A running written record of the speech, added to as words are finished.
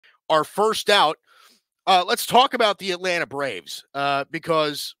are first out. Let's talk about the Atlanta Braves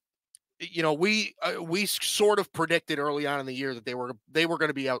because we sort of predicted early on in the year that they were going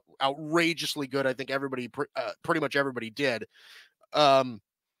to be outrageously good. I think pretty much everybody did.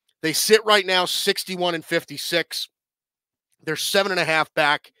 They sit right now 61-56. They're 7.5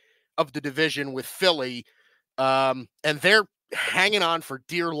 back of the division with Philly, and they're hanging on for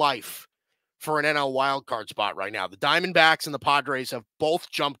dear life for an NL wildcard spot right now. The Diamondbacks and the Padres have both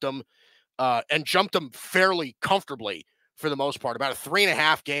jumped them, and jumped them fairly comfortably for the most part. About a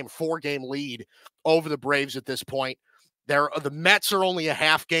 3.5 game, 4-game lead over the Braves at this point. The Mets are only a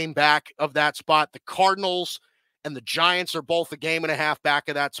half game back of that spot. The Cardinals and the Giants are both a game and a half back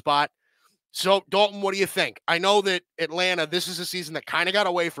of that spot. So, Dalton, what do you think? I know that Atlanta, this is a season that kind of got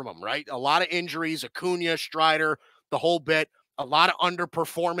away from them, right? A lot of injuries, Acuna, Strider, the whole bit. A lot of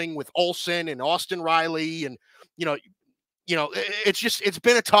underperforming with Olsen and Austin Riley. And, it's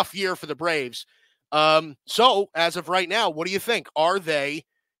been a tough year for the Braves. So, as of right now, what do you think? Are they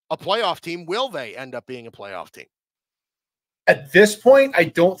a playoff team? Will they end up being a playoff team? At this point, I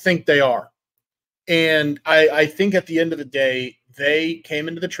don't think they are. And I think at the end of the day, they came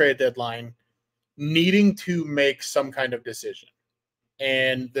into the trade deadline needing to make some kind of decision.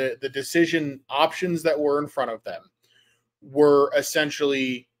 And the decision options that were in front of them were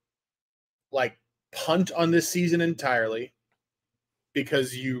essentially like punt on this season entirely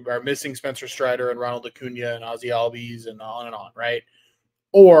because you are missing Spencer Strider and Ronald Acuna and Ozzie Albies and on, right?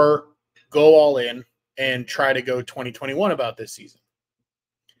 Or go all in and try to go 2021 about this season.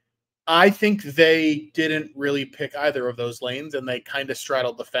 I think they didn't really pick either of those lanes, and they kind of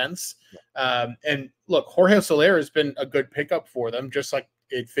straddled the fence. And look, Jorge Soler has been a good pickup for them, just like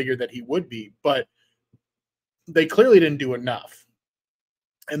it figured that he would be. But they clearly didn't do enough.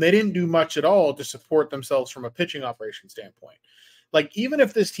 And they didn't do much at all to support themselves from a pitching operation standpoint. Like, even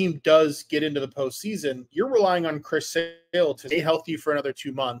if this team does get into the postseason, you're relying on Chris Sale to stay healthy for another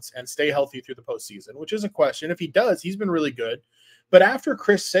 2 months and stay healthy through the postseason, which is a question. If he does, he's been really good. But after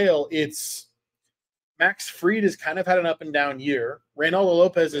Chris Sale, it's Max Fried has kind of had an up and down year. Reynaldo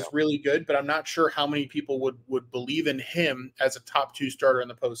Lopez is really good, but I'm not sure how many people would believe in him as a top 2 starter in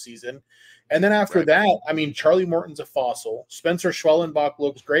the postseason. And then after that, I mean, Charlie Morton's a fossil. Spencer Schwellenbach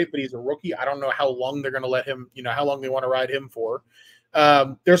looks great, but he's a rookie. I don't know how long they're going to let him, how long they want to ride him for.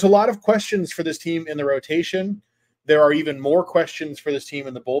 There's a lot of questions for this team in the rotation. There are even more questions for this team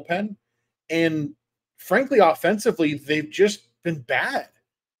in the bullpen. And frankly, offensively, they've just been bad.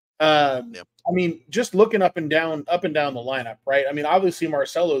 I mean, just looking up and down the lineup, right? I mean, obviously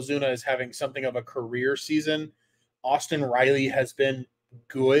Marcell Ozuna is having something of a career season. Austin Riley has been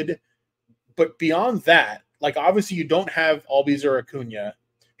good. But beyond that, like, obviously you don't have Albies or Acuna.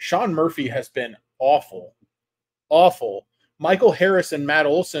 Sean Murphy has been awful. Michael Harris and Matt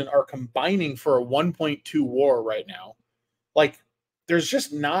Olson are combining for a 1.2 WAR right now. Like, there's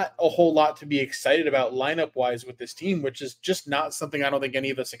just not a whole lot to be excited about lineup-wise with this team, which is just not something I don't think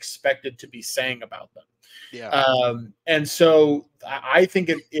any of us expected to be saying about them. Yeah. And so I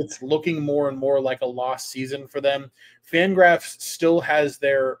think it's looking more and more like a lost season for them. Fangraphs still has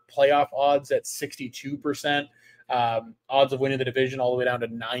their playoff odds at 62%, odds of winning the division all the way down to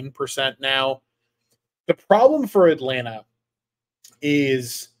 9% now. The problem for Atlanta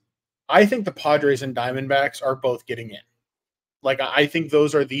is I think the Padres and Diamondbacks are both getting in. Like, I think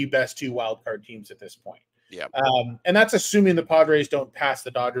those are the best 2 wildcard teams at this point. Yeah. And that's assuming the Padres don't pass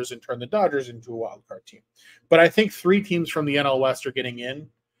the Dodgers and turn the Dodgers into a wildcard team. But I think 3 teams from the NL West are getting in,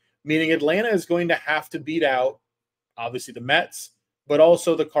 meaning Atlanta is going to have to beat out, obviously, the Mets, but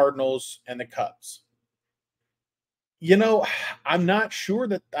also the Cardinals and the Cubs. I'm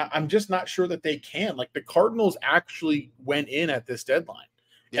just not sure that they can. Like, the Cardinals actually went in at this deadline.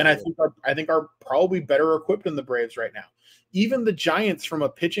 Yeah, and I think are probably better equipped than the Braves right now. Even the Giants, from a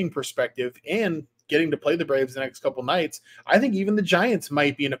pitching perspective and getting to play the Braves the next couple nights, I think even the Giants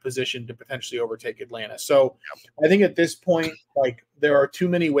might be in a position to potentially overtake Atlanta. So I think at this point, like, there are too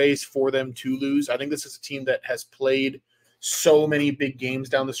many ways for them to lose. I think this is a team that has played so many big games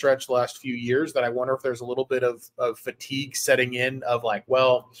down the stretch the last few years that I wonder if there's a little bit of fatigue setting in of like,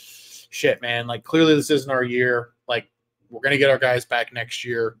 well, shit, man, like, clearly this isn't our year. Like, we're going to get our guys back next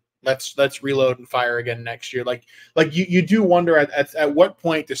year. Let's reload and fire again next year. Like you do wonder at what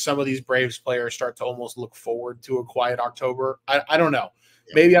point do some of these Braves players start to almost look forward to a quiet October? I don't know.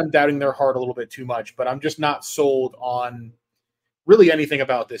 Yeah. Maybe I'm doubting their heart a little bit too much, but I'm just not sold on really anything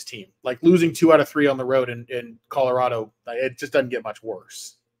about this team. Like, losing 2 out of 3 on the road in Colorado, it just doesn't get much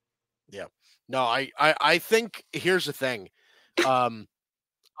worse. Yeah. No, I think here's the thing.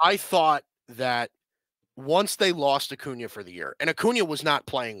 I thought that once they lost Acuna for the year, and Acuna was not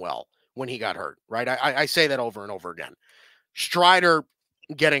playing well when he got hurt, right? I say that over and over again. Strider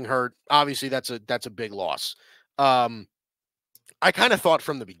getting hurt, obviously that's a big loss. I kind of thought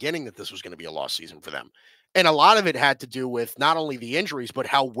from the beginning that this was going to be a lost season for them. And a lot of it had to do with not only the injuries, but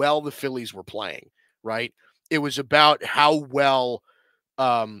how well the Phillies were playing, right? It was about how well,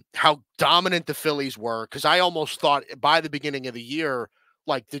 how dominant the Phillies were. Cause I almost thought by the beginning of the year,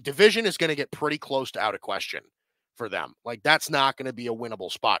 like the division is going to get pretty close to out of question for them. Like that's not going to be a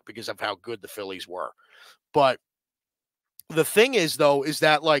winnable spot because of how good the Phillies were. But the thing is, though, is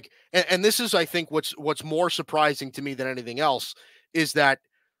that like, and this is, I think, what's more surprising to me than anything else is that,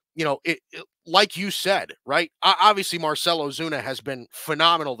 like you said, right? Obviously, Marcell Ozuna has been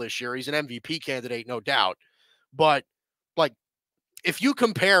phenomenal this year. He's an MVP candidate, no doubt. But like, if you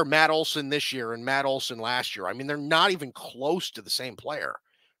compare Matt Olson this year and Matt Olson last year, I mean, they're not even close to the same player,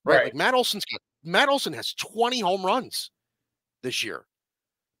 right? Right. Like Matt Olson has 20 home runs this year.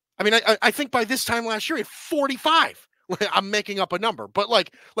 I mean, I think by this time last year, he had 45. I'm making up a number, but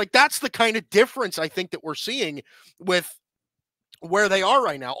like that's the kind of difference I think that we're seeing with where they are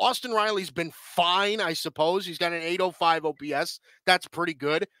right now. Austin Riley's been fine, I suppose. He's got an 805 OPS. That's pretty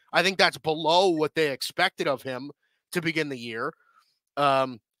good. I think that's below what they expected of him to begin the year.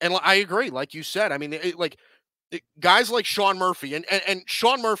 And I agree, like you said. I mean, guys like Sean Murphy, and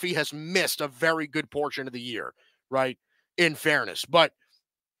Sean Murphy has missed a very good portion of the year, right? In fairness, but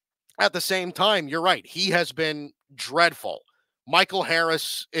at the same time, you're right. He has been dreadful. Michael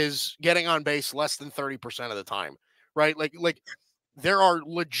Harris is getting on base less than 30% of the time, right? Like there are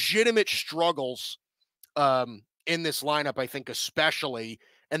legitimate struggles in this lineup, I think, especially,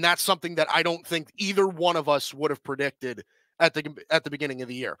 and that's something that I don't think either one of us would have predicted at the beginning of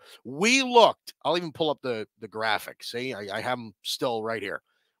the year. We looked, I'll even pull up the graphic. See, I have them still right here.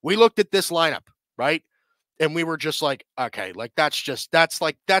 We looked at this lineup, right? And we were just like, okay, like that's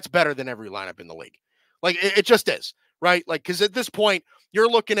better than every lineup in the league. Like it just is, right? Like, because at this point, you're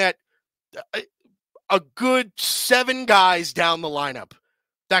looking at a good 7 guys down the lineup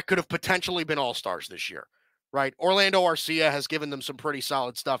that could have potentially been all-stars this year, right? Orlando Arcia has given them some pretty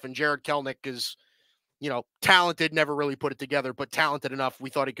solid stuff, and Jared Kelenic is, talented, never really put it together, but talented enough. We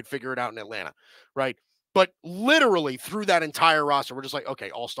thought he could figure it out in Atlanta, right? But literally through that entire roster, we're just like,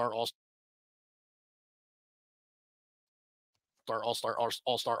 okay, all-star, all-star.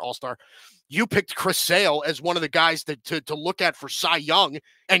 All-star. You picked Chris Sale as one of the guys to look at for Cy Young,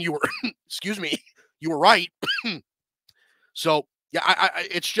 and you were, excuse me, you were right. So yeah,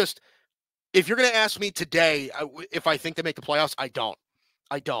 it's just, if you're going to ask me today if I think they make the playoffs, I don't,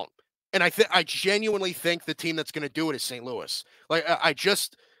 and I genuinely think the team that's going to do it is St. Louis. Like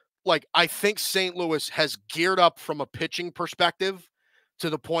I think St. Louis has geared up from a pitching perspective to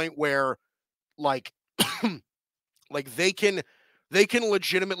the point where like. Like they can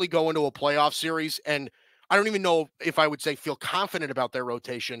legitimately go into a playoff series, and I don't even know if I would say feel confident about their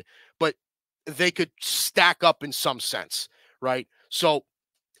rotation, but they could stack up in some sense, right? So,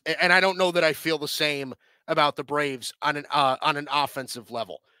 and I don't know that I feel the same about the Braves on an offensive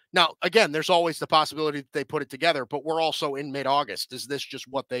level. Now, again, there's always the possibility that they put it together, but we're also in mid-August. Is this just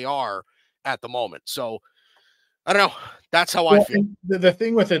what they are at the moment? So, I don't know. That's how I feel. The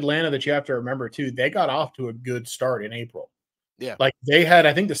thing with Atlanta that you have to remember too, they got off to a good start in April. Yeah. Like they had,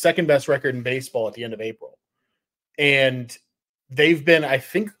 I think, the second best record in baseball at the end of April. And they've been, I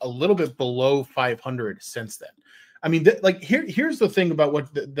think, a little bit below 500 since then. I mean, here's the thing about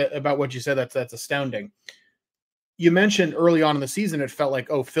what you said that's astounding. You mentioned early on in the season, it felt like,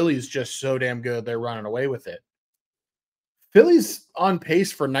 oh, Philly's just so damn good, they're running away with it. Philly's on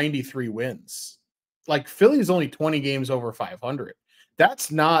pace for 93 wins. Like Philly's only 20 games over 500.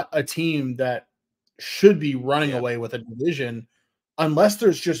 That's not a team that should be running away with a division unless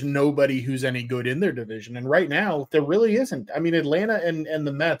there's just nobody who's any good in their division. And right now, there really isn't. I mean, Atlanta and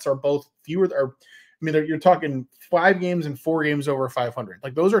the Mets are both you're talking 5 games and 4 games over 500.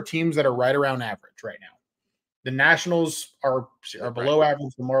 Like those are teams that are right around average right now. The Nationals are below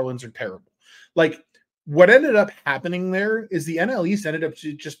average. The Marlins are terrible. Like what ended up happening there is the NL East ended up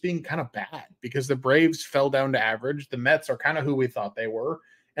just being kind of bad because the Braves fell down to average. The Mets are kind of who we thought they were.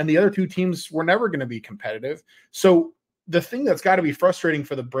 And the other two teams were never going to be competitive. So the thing that's got to be frustrating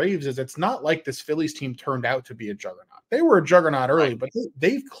for the Braves is it's not like this Phillies team turned out to be a juggernaut. They were a juggernaut early, but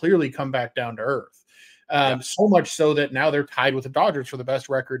they've clearly come back down to earth. So much so that now they're tied with the Dodgers for the best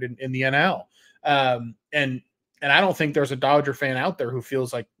record in the NL. And I don't think there's a Dodger fan out there who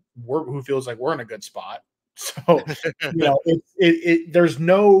feels like we're in a good spot. So, there's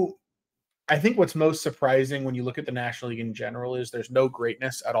no, I think what's most surprising when you look at the National League in general is there's no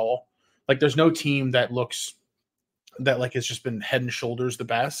greatness at all. Like there's no team that looks that like has just been head and shoulders the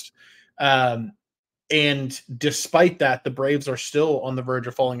best. Um, and despite that, the Braves are still on the verge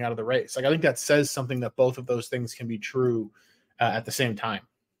of falling out of the race. Like I think that says something that both of those things can be true at the same time.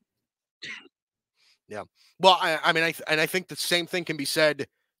 Yeah. Well, I mean, I think the same thing can be said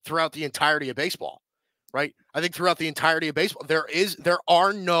throughout the entirety of baseball, right? I think throughout the entirety of baseball, there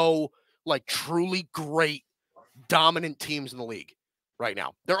are no like truly great dominant teams in the league right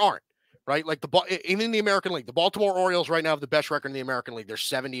now. There aren't, right? Like even in the American League, the Baltimore Orioles right now have the best record in the American League. They're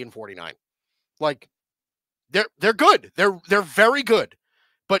 70-49. Like they're good. They're very good.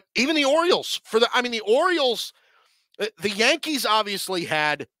 But even the Orioles the Orioles, the Yankees obviously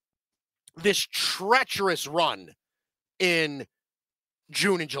had this treacherous run in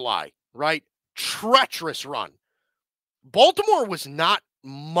June and July, right? Treacherous run. Baltimore was not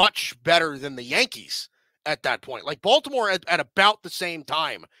much better than the Yankees at that point. Like Baltimore at about the same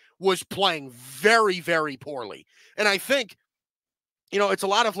time was playing very, very poorly. And I think, it's a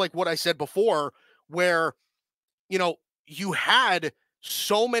lot of like what I said before, where, you had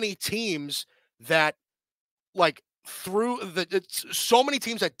so many teams that like so many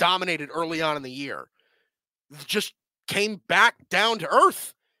teams that dominated early on in the year just came back down to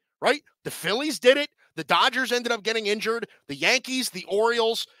earth, right? The Phillies did it. The Dodgers ended up getting injured. The Yankees, the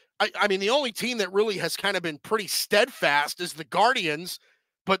Orioles. I mean, the only team that really has kind of been pretty steadfast is the Guardians,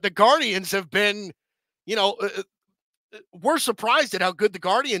 but the Guardians have been, we're surprised at how good the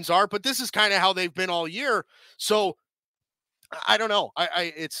Guardians are, but this is kind of how they've been all year. So I don't know.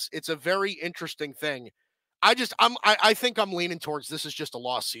 It's a very interesting thing. I think I'm leaning towards this is just a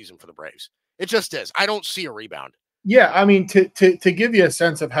lost season for the Braves. It just is. I don't see a rebound. Yeah, I mean, to give you a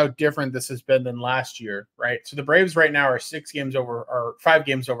sense of how different this has been than last year, right? So the Braves right now are 5 games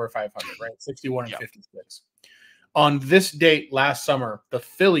over 500, right? 61 and 56. On this date last summer, the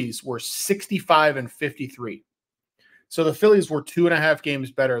Phillies were 65 and 53. So the Phillies were 2.5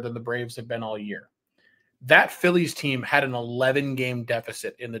 games better than the Braves have been all year. That Phillies team had an 11-game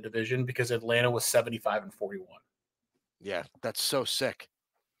deficit in the division because Atlanta was 75 and 41. Yeah, that's so sick.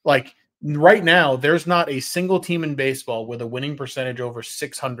 Like right now, there's not a single team in baseball with a winning percentage over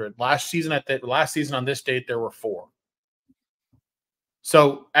 600. Last season on this date, there were 4.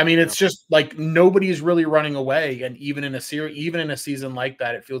 So, I mean, it's just like nobody's really running away. And even in a season like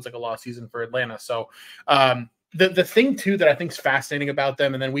that, it feels like a lost season for Atlanta. So, the thing too that I think is fascinating about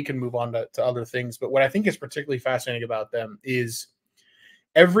them, and then we can move on to other things. But what I think is particularly fascinating about them is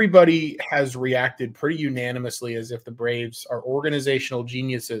everybody has reacted pretty unanimously as if the Braves are organizational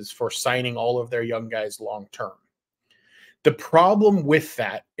geniuses for signing all of their young guys long term. The problem with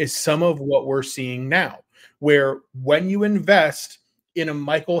that is some of what we're seeing now, where when you invest in a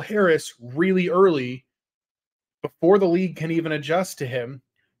Michael Harris really early, before the league can even adjust to him,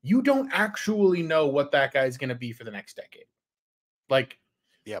 you don't actually know what that guy's going to be for the next decade. Like,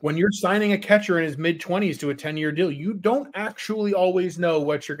 when you're signing a catcher in his mid-20s to a 10-year deal, you don't actually always know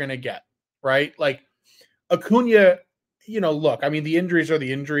what you're going to get, right? Like Acuna, look, I mean, the injuries are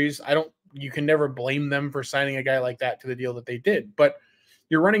the injuries. You can never blame them for signing a guy like that to the deal that they did. But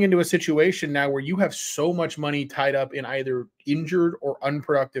you're running into a situation now where you have so much money tied up in either injured or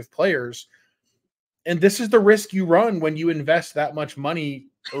unproductive players. And this is the risk you run when you invest that much money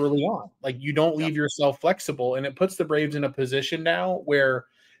early on. Like you don't leave yourself flexible. And it puts the Braves in a position now where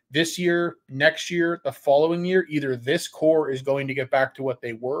this year, next year, the following year, either this core is going to get back to what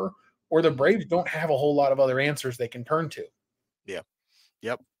they were, or the Braves don't have a whole lot of other answers they can turn to. Yeah.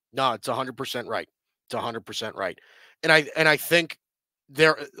 Yep. No, it's 100% right. It's 100% right. And I think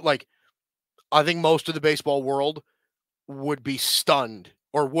I think most of the baseball world would be stunned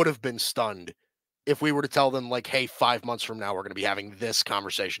or would have been stunned if we were to tell them like, hey, 5 months from now, we're going to be having this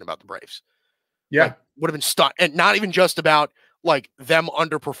conversation about the Braves. Yeah. Like, would have been stunned. And not even just about like them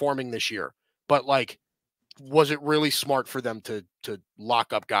underperforming this year, but like, was it really smart for them to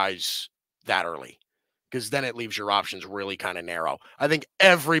lock up guys that early? Because then it leaves your options really kind of narrow. I think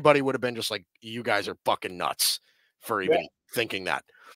everybody would have been just like, you guys are fucking nuts for even thinking that.